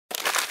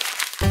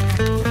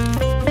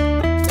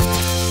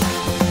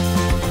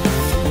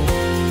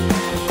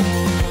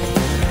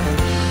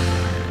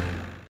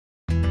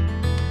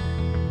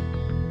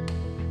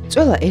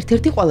წველა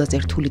ერთ-ერთი ყველაზე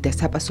რთული და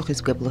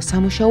საპასუხისმგებლო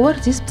სამუშაოა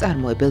რძის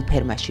მწარმოებელ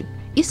ფერმაში.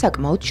 ის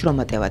საკმაოდ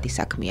შრომატევადი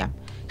საქმეა.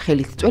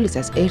 ხელით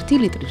წველისას 1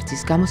 ლიტრი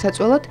რძის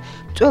გამოსაწველად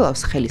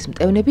წველავს ხელის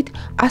მტევნებით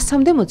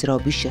 100-მდე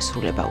მოძრაობის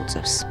შესრულება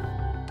უწევს.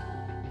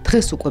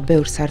 დღეს უკვე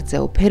ბევრ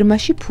სარწეო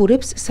ფერმაში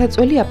ფურებს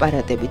საწველი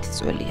აპარატებით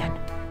წველიან.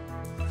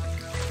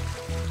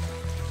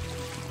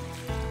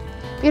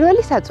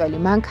 პირველი საწველი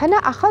მანქანა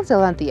ახალ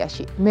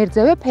ზელანდიაში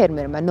მერძევე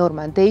ფერმერმა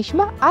ნორმან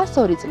დეიშმა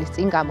 102 წლის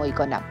წინ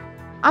გამოიგონა.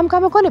 ამ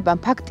გამოგონებამ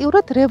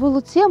ფაქტიურად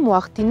რევოლუცია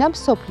მოახდინა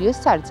მსოფლიოს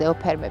სარწეო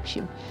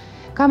ფერმებში.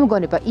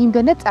 გამოგონება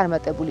იმდენად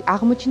წარმატებული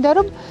აღმოჩნდა,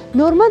 რომ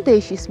ნორმან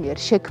დეიშის მიერ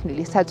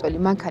შექმნილი საწველი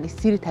მანქანის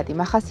ძირითადი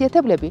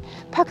მახასიათებლები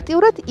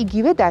ფაქტიურად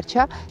იგივე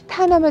დარჩა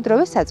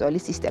თანამედროვე საწველი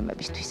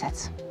სისტემებისთვისაც.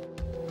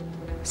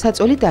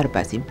 საწველი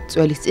დარბაზი,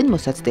 წველის წინ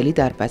მოსაცდელი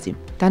დარბაზი,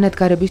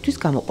 დანადგარებისთვის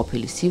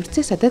გამოყოფილი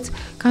სივრცე, სადაც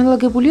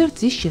განლაგებულია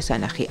რძის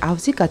შესანახი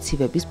ავზი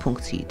გაცივების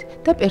ფუნქციით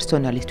და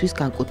პერსონალისთვის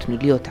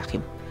განკუთვნილი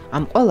ოთახი.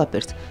 ამ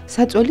ყველაფერს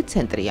საწველი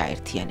ცენტრი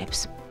აერთიანებს.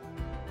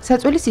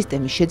 საწველი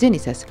სისტემის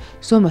შეძენისას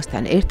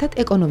ზომასთან ერთად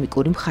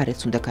ეკონომიკური მხარეც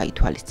უნდა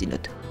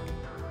გაითვალისწინოთ.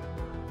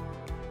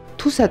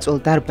 თუ საწველ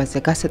დარბაზზე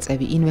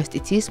გასაწევი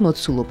ინვესტიციის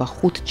მოცულობა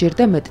 5-ჯერ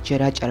და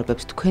მეტჯერ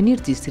აჭარბებს თქვენი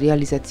რძის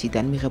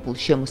რეალიზაციიდან მიღებულ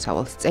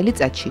შემოსავალს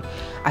წელიწადში,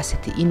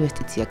 ასეთი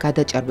ინვესტიცია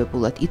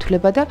გადაჭარბებულად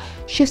ითვლება და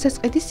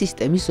შესაწყედი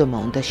სისტემის ზომა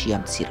უნდა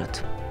შეამციროთ.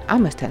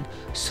 ამასთან,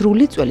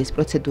 სრული წველის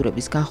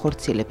პროცედურების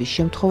განხორციელების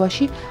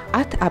შემთხვევაში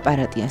 10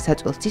 აპარატიან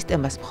საწველ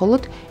სისტემას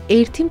მხოლოდ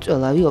ერთი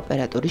მწველავი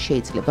ოპერატორი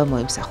შეიძლება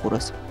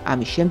მოემსახუროს.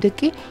 ამის შემდეგ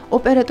კი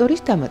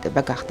ოპერატორის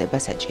დამატება გახდება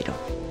საჭირო.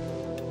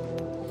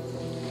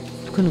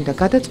 თქვენ უნდა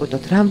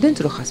გადაწყვეტოთ, რამდენ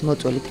ძროხას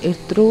მოწველით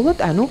ერთდროულად,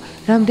 ანუ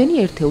რამდენი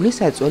ერთეული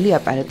საწველი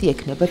აპარატი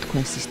ექნება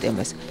თქვენ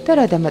სისტემას და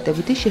რა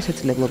დამატებითი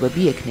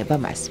შესაძლებლობები ექნება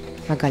მას.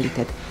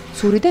 მაგალითად,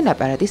 ცურიდან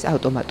აპარატის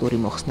ავტომატური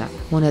მოხსნა,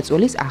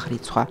 მონაწველის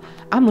აღრიცხვა,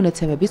 ამ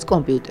მონაცემების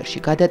კომპიუტერში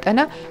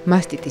გადატანა,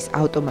 მასტიტის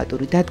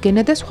ავტომატური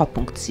დადგენა და სხვა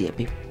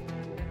ფუნქციები.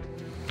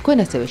 თქვენ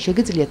ასევე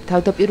შეგიძლიათ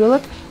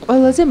თავდაპირველად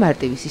ყველაზე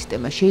მარტივი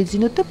სისტემა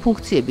შეიძინოთ და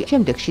ფუნქციები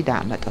შემდეგში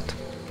დაამატოთ.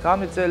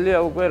 გამიწელია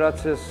უკვე რაც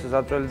ეს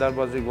საწველი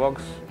დარბაზი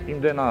გვაქვს,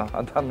 იმდენა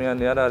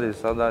ადამიანი არ არის,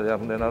 სადაც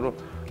იმდენა რომ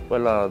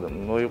ყველა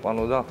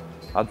მოიყვანო და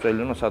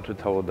აწველინო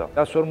სათვითაოდა.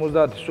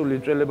 150 სული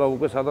იწველება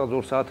უკვე სადღაც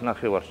 2 საათ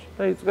ნახევარში.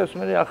 და იწყებს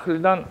მე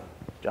ახლიდან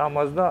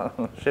ჭამას და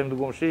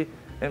შემდგომში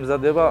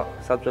ემზადება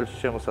საწველში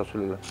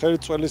შემოსასვლელი.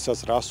 ხელით წველისას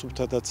რა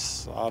სულთადაც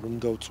არ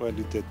უნდა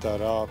უწველიდეთ და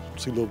რა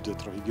ვცდილობდეთ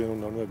რომ ჰიგიენურ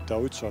ნორმები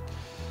დავიცვათ.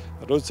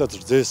 როდესაც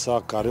რძეს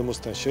აქ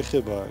გარემოსთან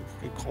შეხება,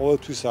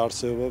 ყოველთვის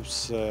არსებობს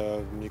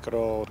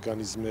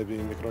მიკროორგანიზმები,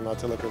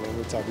 მიკრონაწილაკები,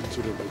 რომელიც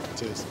აბილიცურება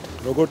იწეს.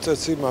 როგორც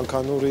წესი,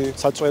 მანქანური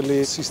საწველი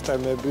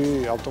სისტემები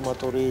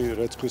ავტომატური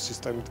რეცქვის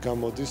სისტემით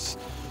გამოდის.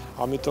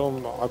 ამიტომ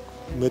აქ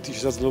მეტი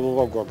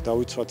შესაძლებლობა გვაქვს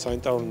დავიცვათ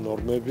სანიტარული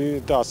ნორმები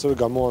და ასევე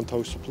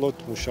გამოვანთავისუფლოთ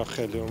მუშა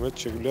ხელი, რომელიც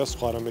შეგვიძლია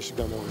სხვა რამეში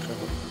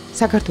გამოვიხადოთ.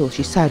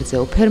 საქართველოში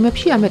სარწეო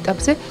ფერმებში ამ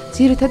ეტაპზე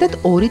ძირითადად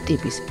 2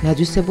 ტიპის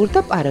ნაძვისებურ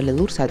და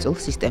პარალელურ საწველ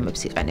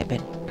სისტემებს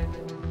იყენებენ.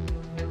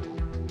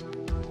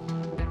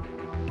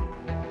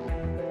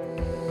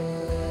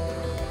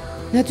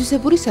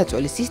 ნაძვისებური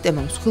საწველი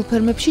სისტემა მსხვილ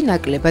ფერმებში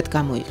ნაკლებად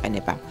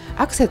გამოიყენება.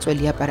 აქ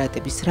საწველი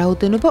აპარატების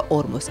რაოდენობა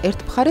ორმოს, ერთ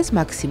მხარეს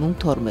მაქსიმუმ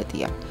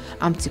 12-ია.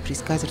 ამ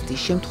ციფრის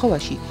გაზრდის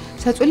შემთხვევაში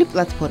საწველი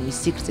პლატფორმის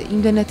სიგრძე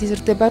იმდენად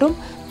იზრდება, რომ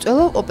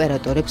მწველავ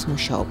ოპერატორებს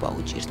მუშაობა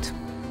უჭირთ.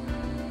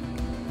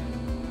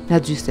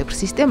 ნაძვისებრ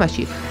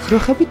სისტემაში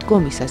ძროხები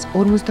დგომისას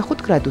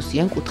 45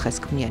 გრადუსიან კუთხეს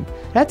ქმნიან,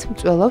 რაც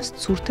მწველავს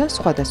ცურთა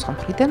სხვადასხვა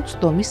მხრიდან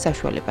წვდომის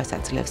საშუალებას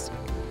აძლევს.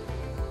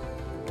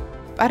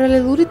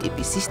 პარალელური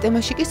ტიპის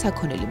სისტემაში კი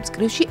საქონელი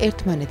მწკრივში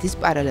ერთმანეთის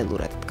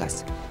პარალელურად დგას.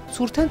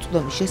 ცურთან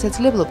წვდომის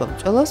შესაძლებლობა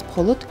მწველავს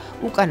მხოლოდ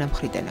უკანა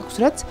მხრიდან აქვს,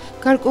 რაც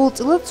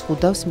გარკვეულწილად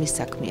ზღუდავს მის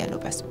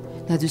საქმიანობას.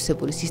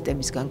 ნაძვისებური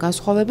სისტემისგან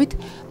განსხვავებით,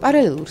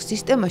 პარალელურ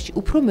სისტემაში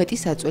უფრო მეტი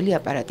საწველი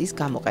აპარატის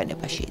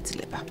გამოყენება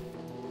შეიძლება.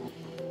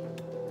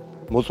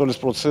 მოწვევის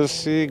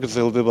პროცესი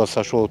გრძელდება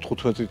საშუალოდ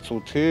 15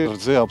 წუთი.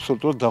 რძე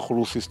აბსოლუტურად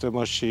დახურულ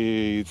სისტემაში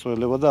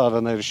იწველება და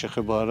არანაირი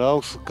შეხება არ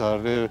აქვს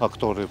გარე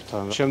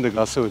ფაქტორებთან. შემდეგ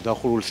ასევე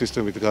დახურული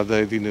სისტემით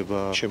გადაედინება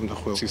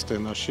შემნახველ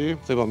სისტემაში.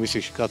 ხდება მისი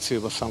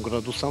გაციება 3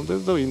 გრადუსამდე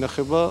და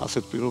ინახება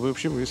ასეთ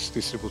პირობებში მის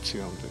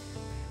დისტრიბუციამდე.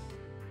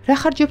 რა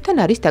ხარჯებთან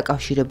არის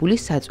დაკავშირებული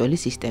საწველი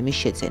სისტემის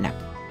შეძენა?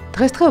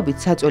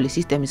 დღესდღეობით საწველი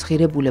სისტემის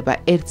ღირებულება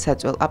ერთ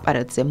საწველ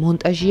აპარატზე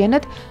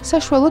მონტაჟიანად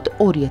საშუალოდ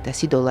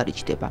 $2000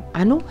 ჯდება.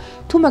 ანუ,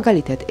 თუ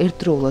მაგალითად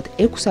ერთდროულად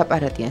 6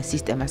 აპარატიან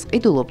სისტემას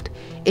ყიდულობთ,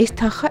 ეს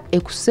თანხა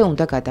 6-ზე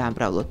უნდა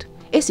გადაამრავლოთ.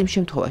 ეს იმ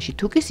შემთხვევაში,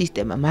 თუ კი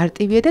სისტემა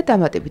მარტივია და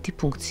დამატებითი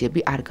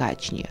ფუნქციები არ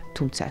გააჩნია.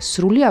 თუმცა,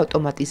 სრული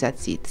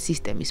ავტომატიზაციით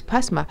სისტემის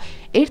ფასმა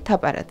ერთ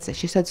აპარატზე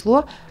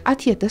შესაძლოა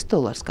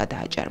 $10,000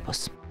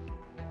 გადააჭარბოს.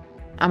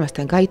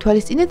 ამასთან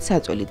გაითვალისწინეთ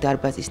საწველი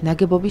დარბაზის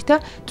ნაგებობის და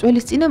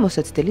წველისწინა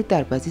მოსაცდელი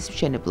დარბაზის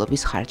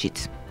მშენებლობის ხარჯით.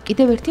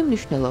 კიდევ ერთი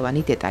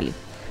მნიშვნელოვანი დეტალი.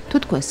 თუ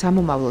თქვენ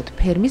სამომავლოდ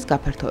ფერმის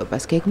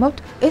გაფართოებას გეგმავთ,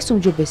 ეს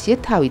უმჯობესია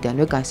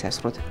თავიდანვე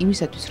განსაზღვროთ,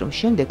 იმისათვის რომ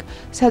შემდეგ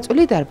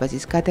საწველი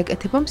დარბაზის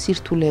გადაკეთებამ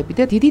სირთულეები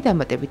და დიდი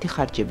დამატებითი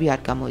ხარჯები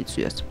არ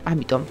გამოიწვიოს.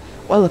 ამიტომ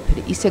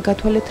ყველაფერი ისე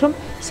გათვალეთ, რომ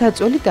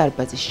საწველი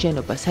დარბაზის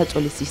შენობა,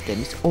 საწველი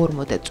სისტემის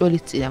ორმო და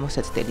წველის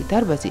წინამოსაცდელი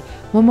დარბაზი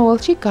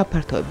მომავალში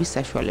გაფართოების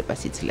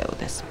საშუალებას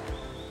იძლეოდას.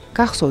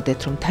 გახსოვდეთ,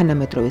 რომ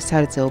თანამედროვე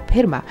სარძეო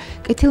ფერმა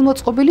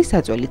კეთილმოწყობილი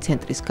საწველი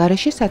ცენტრის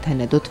გარეშე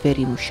სათანადოდ ვერ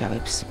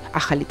იმუშავებს.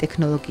 ახალი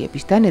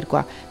ტექნოლოგიების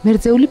დანერგვა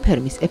მერძეული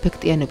ფერმის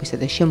ეფექტიანობისა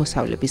და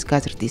შემოსავლების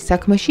გაზრდის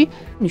საქმეში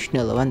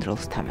მნიშვნელოვან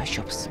როლს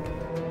თამაშობს.